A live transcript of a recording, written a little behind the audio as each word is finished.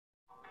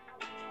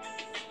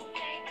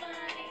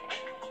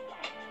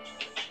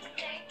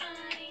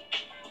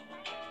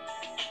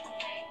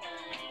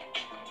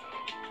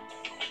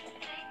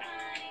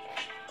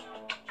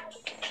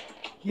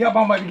Yep,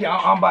 I'm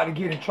about to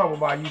get in trouble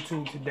by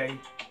YouTube today.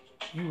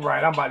 You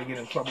right, I'm about to get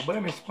in trouble. But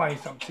let me explain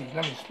something to you.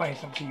 Let me explain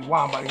something to you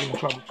why I'm about to get in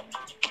trouble.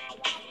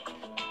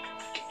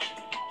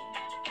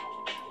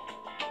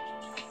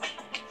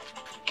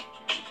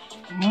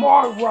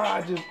 Mark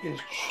Rogers is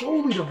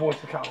truly the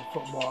voice of college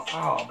football.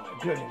 Oh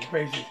my goodness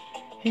gracious.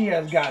 He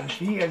has gotten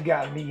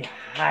me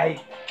hyped.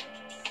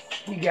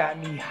 He got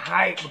me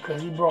hyped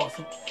because he brought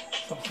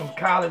some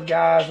college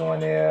guys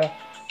on there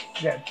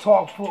that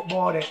talk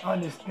football, that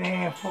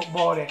understand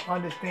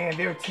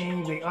their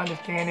team, they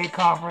understand their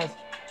conference.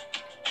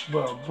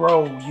 But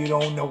bro, you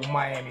don't know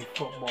Miami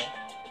football.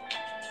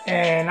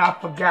 And I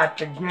forgot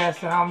the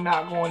guest, and I'm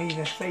not going to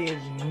even say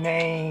his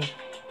name,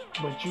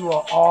 but you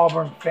are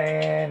Auburn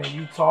fan, and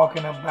you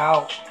talking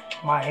about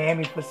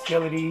Miami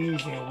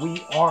facilities, and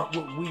we aren't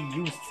what we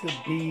used to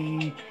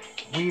be.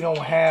 We don't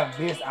have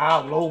this.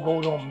 Our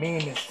logo don't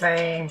mean the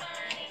same.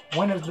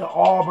 When has the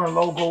Auburn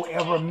logo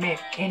ever meant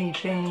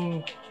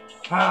anything?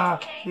 Huh?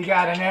 You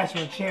got a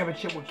national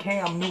championship with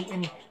Cam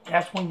Newton.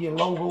 That's when your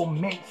logo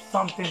meant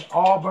something.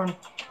 Auburn,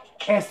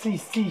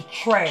 SEC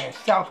trash.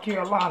 South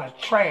Carolina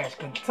trash.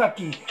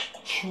 Kentucky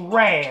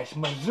trash.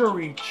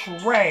 Missouri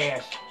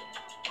trash.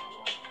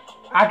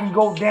 I can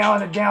go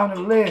down and down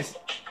the list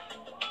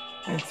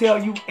and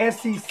tell you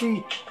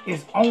SEC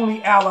is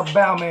only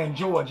Alabama and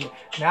Georgia.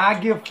 Now I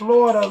give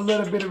Florida a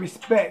little bit of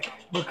respect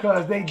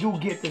because they do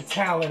get the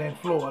talent in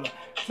Florida.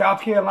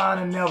 South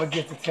Carolina never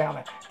gets the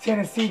talent.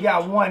 Tennessee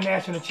got one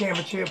national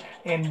championship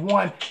and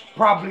one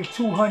probably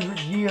 200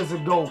 years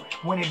ago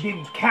when it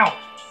didn't count.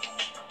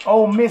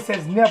 Ole Miss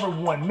has never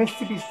won.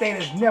 Mississippi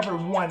State has never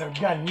won or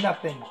done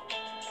nothing.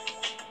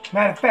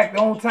 Matter of fact,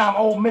 the only time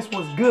Ole Miss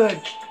was good,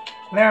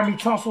 Laramie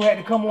Tunsil had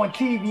to come on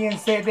TV and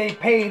said they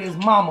paid his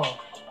mama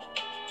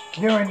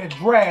during the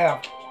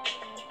draft.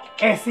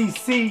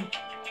 SEC,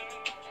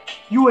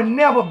 you will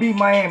never be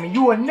Miami.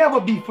 You will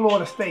never be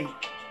Florida State.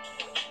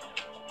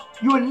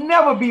 You will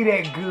never be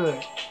that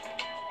good.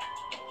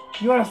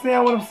 You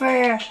understand what I'm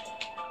saying?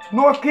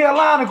 North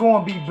Carolina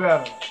going to be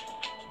better.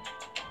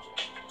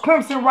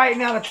 Clemson right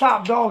now the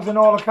top dogs in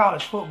all of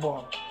college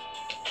football.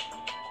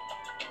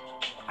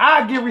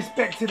 I give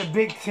respect to the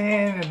Big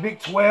 10 and the Big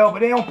 12, but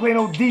they don't play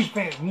no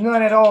defense,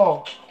 none at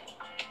all.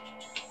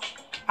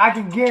 I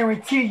can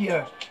guarantee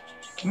you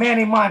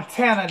Manny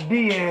Montana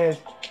Diaz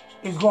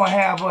is going to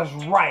have us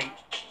right.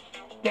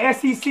 The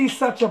SEC is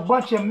such a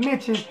bunch of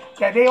Mitches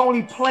that they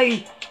only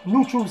play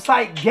neutral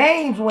site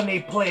games when they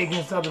play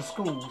against other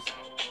schools.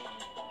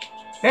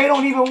 They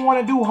don't even want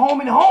to do home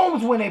and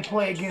homes when they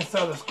play against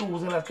other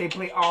schools unless they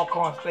play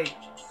Alcorn State.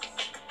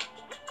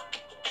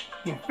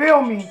 You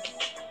feel me?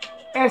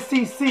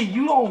 SEC,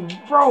 you don't,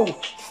 bro,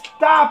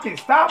 stop it.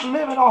 Stop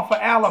living off of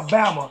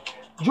Alabama.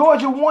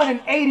 Georgia won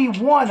in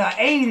 81 or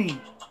 80.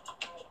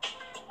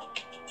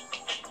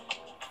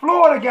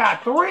 Florida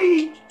got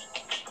 3.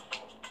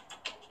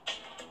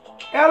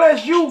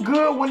 LSU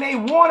good when they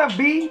want to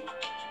be.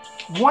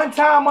 One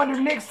time under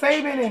Nick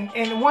Saban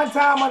and one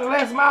time under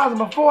Les Miles. And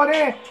before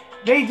then,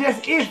 they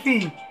just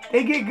iffy.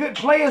 They get good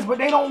players, but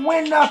they don't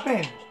win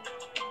nothing.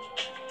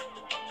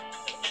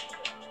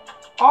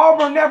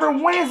 Auburn never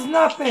wins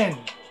nothing.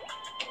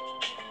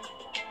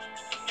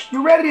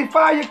 You're ready to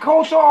fire your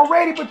coach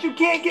already, but you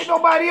can't get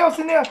nobody else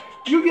in there.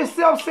 You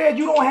yourself said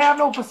you don't have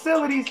no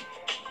facilities.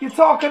 You're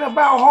talking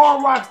about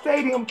Hard Rock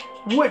Stadium,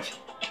 which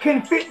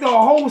can fit the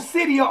whole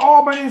city of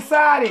Auburn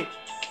inside it.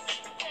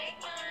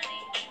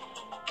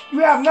 You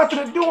have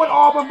nothing to do in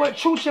Auburn but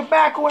chew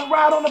tobacco and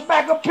ride on the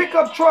back of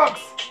pickup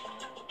trucks.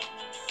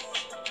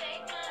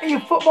 And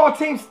your football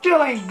team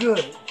still ain't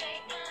good.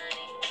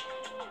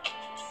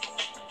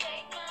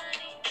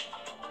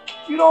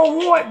 You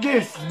don't want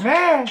this,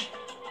 man.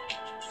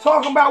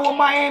 Talking about what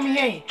Miami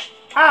ain't.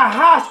 Our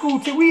high school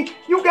team,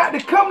 you got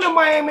to come to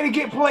Miami to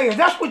get players.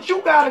 That's what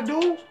you got to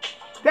do.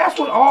 That's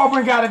what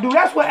Auburn got to do.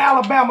 That's what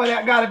Alabama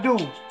got to do.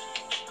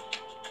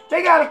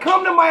 They got to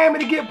come to Miami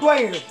to get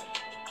players.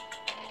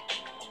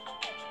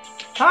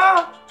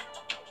 Huh?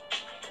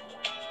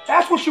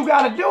 That's what you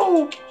got to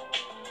do.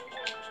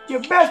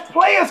 Your best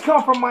players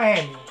come from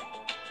Miami.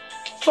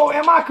 So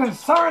am I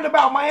concerned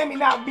about Miami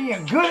not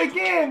being good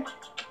again?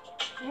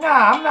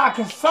 Nah, I'm not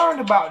concerned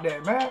about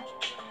that, man.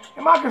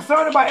 Am I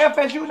concerned about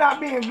FSU not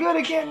being good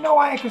again? No,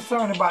 I ain't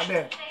concerned about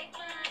that.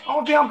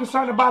 Only thing I'm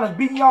concerned about is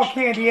beating y'all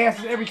candy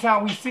asses every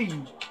time we see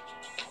you.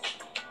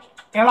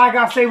 And like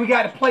I say, we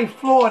got to play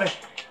Florida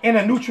in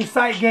a neutral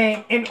site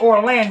game in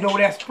Orlando.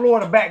 That's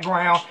Florida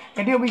background.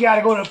 And then we got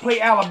to go to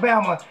play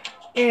Alabama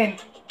in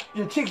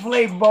the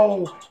Chick-fil-A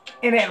Bowl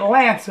in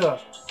Atlanta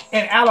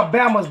in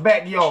Alabama's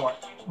backyard.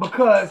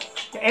 Because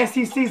the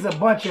SEC is a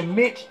bunch of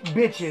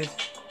bitches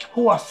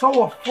who are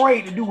so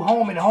afraid to do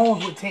home and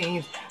homes with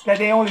teams that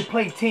they only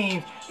play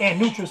teams in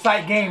neutral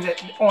site games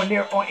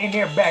in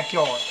their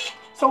backyard.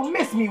 So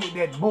miss me with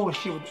that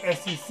bullshit with the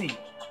SEC.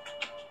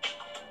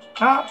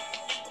 Huh?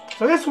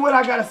 So this is what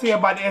I got to say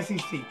about the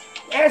SEC.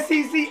 The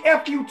SEC,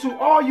 F you two,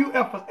 all you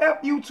effers. F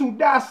you two,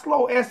 die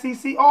slow,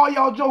 SEC. All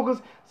y'all jokers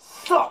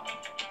suck.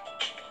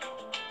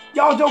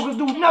 Y'all jokers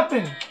do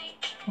nothing.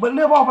 But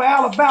live off of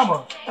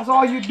Alabama. That's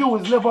all you do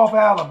is live off of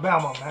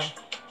Alabama, man.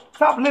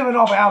 Stop living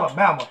off of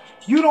Alabama.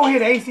 You don't hear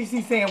the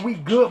ACC saying we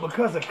good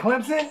because of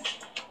Clemson.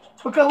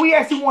 Because we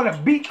actually want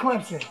to beat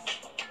Clemson.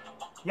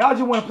 Y'all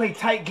just want to play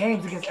tight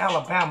games against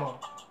Alabama.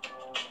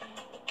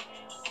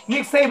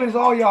 Nick Saban is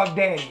all y'all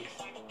daddies.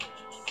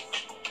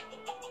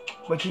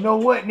 But you know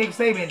what? Nick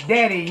Saban's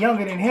daddy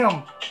younger than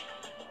him.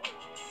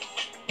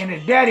 And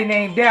his daddy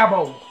named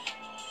Dabo.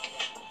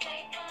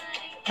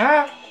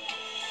 Huh?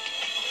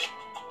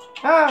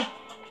 Huh?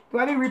 Do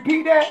I need to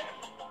repeat that?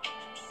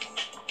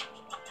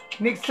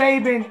 Nick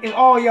Saban is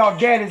all y'all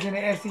daddies in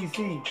the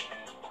SEC.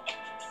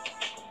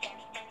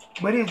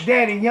 But his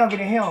daddy younger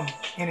than him.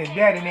 And his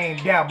daddy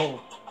named Dabo.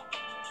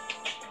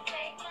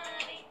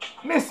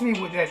 Miss me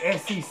with that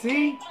SEC.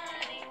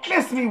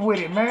 Miss me with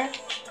it, man.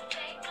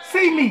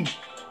 See me.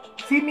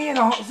 See me in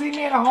a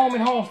home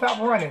and home. Stop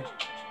running.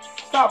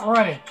 Stop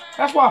running.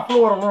 That's why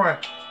Florida run.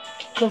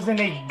 Because in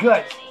their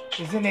guts.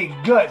 It's in their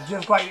guts,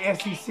 just like the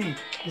SEC.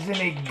 It's in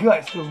their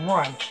guts to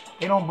run.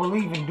 They don't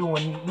believe in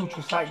doing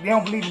neutral site. They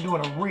don't believe in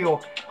doing a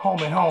real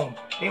home and home.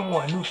 They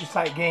want neutral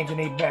site games in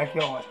their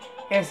backyard.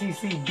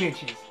 SEC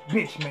bitches.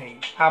 Bitch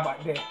made. How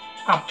about that?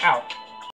 I'm out.